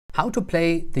How to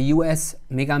play the US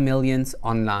Mega Millions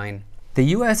online. The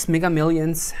US Mega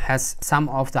Millions has some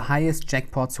of the highest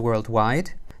jackpots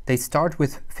worldwide. They start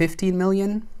with 15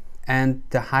 million and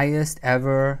the highest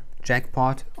ever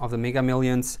jackpot of the Mega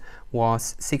Millions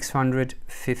was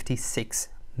 656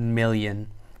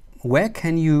 million. Where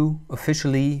can you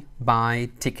officially buy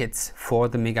tickets for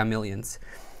the Mega Millions?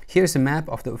 Here's a map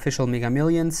of the official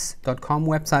megamillions.com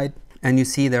website, and you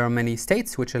see there are many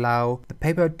states which allow the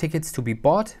paper tickets to be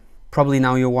bought. Probably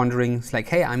now you're wondering, it's like,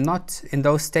 hey, I'm not in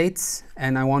those states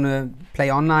and I want to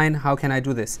play online. How can I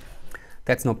do this?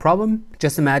 That's no problem.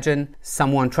 Just imagine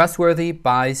someone trustworthy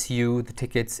buys you the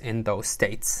tickets in those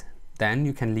states. Then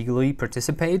you can legally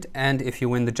participate, and if you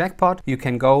win the jackpot, you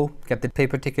can go get the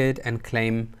paper ticket and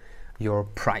claim your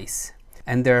prize.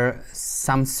 And there are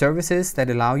some services that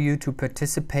allow you to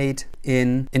participate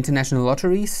in international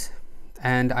lotteries,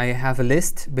 and I have a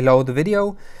list below the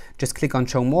video. Just click on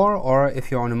show more, or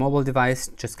if you're on a mobile device,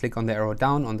 just click on the arrow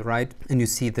down on the right and you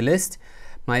see the list.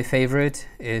 My favorite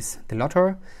is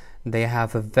TheLotter. They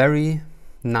have a very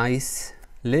nice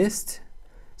list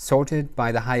sorted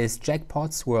by the highest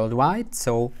jackpots worldwide.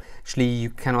 So actually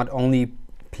you cannot only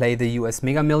play the US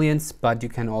Mega Millions, but you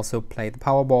can also play the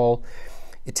Powerball,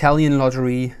 Italian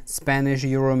lottery, Spanish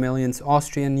Euro Millions,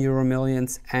 Austrian Euro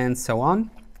Millions, and so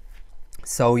on.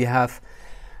 So you have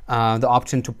the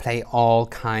option to play all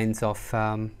kinds of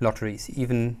lotteries,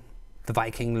 even the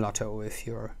Viking Lotto if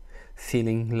you're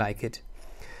feeling like it.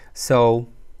 So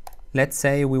let's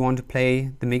say we want to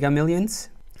play the Mega Millions.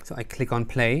 So I click on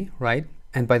play, right?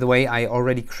 And by the way, I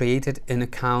already created an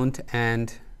account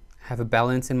and have a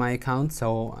balance in my account,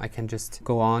 so I can just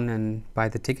go on and buy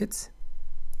the tickets.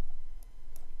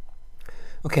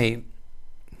 Okay,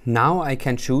 now I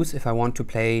can choose if I want to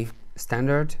play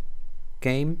standard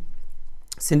game,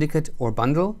 syndicate or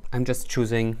bundle. I'm just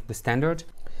choosing the standard.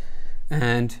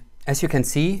 And as you can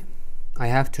see, I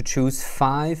have to choose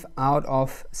 5 out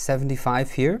of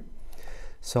 75 here.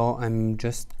 So I'm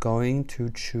just going to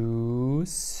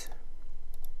choose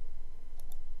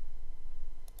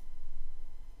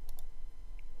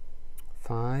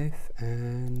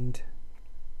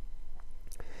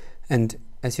and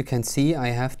as you can see, I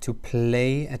have to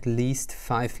play at least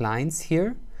 5 lines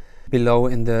here. Below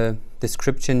in the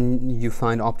description you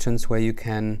find options where you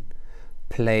can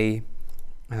play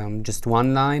just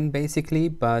 1 line basically,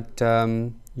 but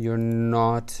you're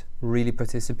not really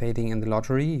participating in the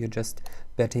lottery, you're just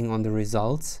betting on the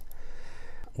results.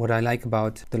 What I like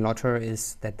about the TheLotter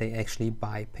is that they actually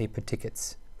buy paper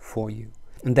tickets for you.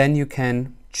 And then you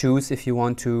can choose if you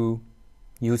want to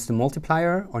use the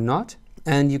multiplier or not.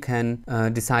 And you can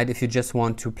decide if you just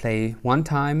want to play 1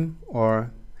 time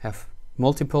or have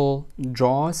multiple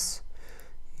draws.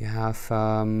 You have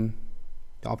the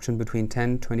option between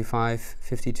 10, 25,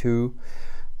 52,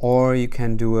 or you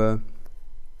can do a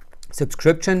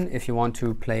subscription if you want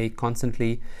to play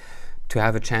constantly to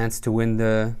have a chance to win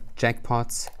the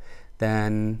jackpots,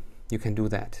 then you can do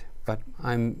that. But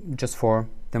I'm just for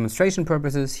demonstration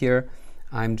purposes here,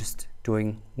 I'm just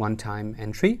doing 1-time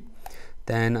entry.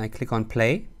 Then I click on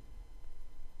play.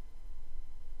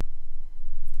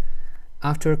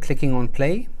 After clicking on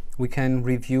play, we can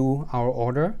review our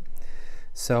order.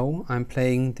 So I'm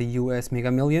playing the US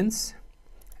Mega Millions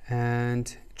and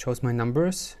it shows my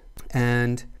numbers.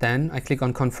 And then I click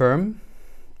on confirm,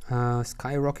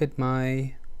 skyrocket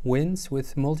my wins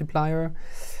with multiplier.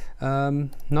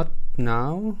 Not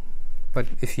now, but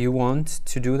if you want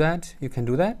to do that, you can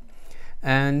do that.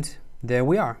 And there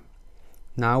we are.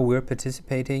 Now we're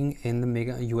participating in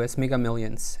the US Mega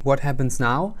Millions. What happens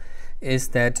now is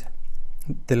that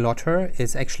the TheLotter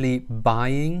is actually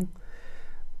buying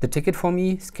the ticket for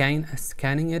me,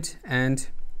 scanning it and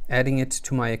adding it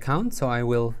to my account, so I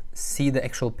will see the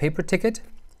actual paper ticket.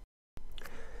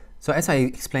 So as I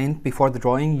explained before the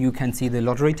drawing, you can see the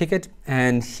lottery ticket,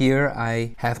 and here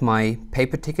I have my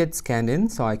paper ticket scanned in,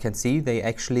 so I can see they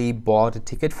actually bought a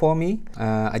ticket for me.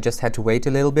 I just had to wait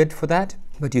a little bit for that,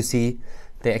 but you see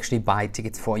they actually buy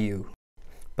tickets for you.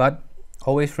 But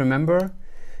always remember,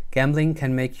 gambling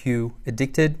can make you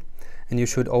addicted, and you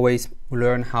should always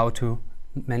learn how to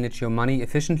manage your money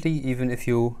efficiently. Even if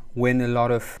you win a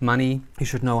lot of money, you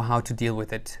should know how to deal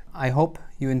with it. I hope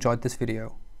you enjoyed this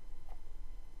video.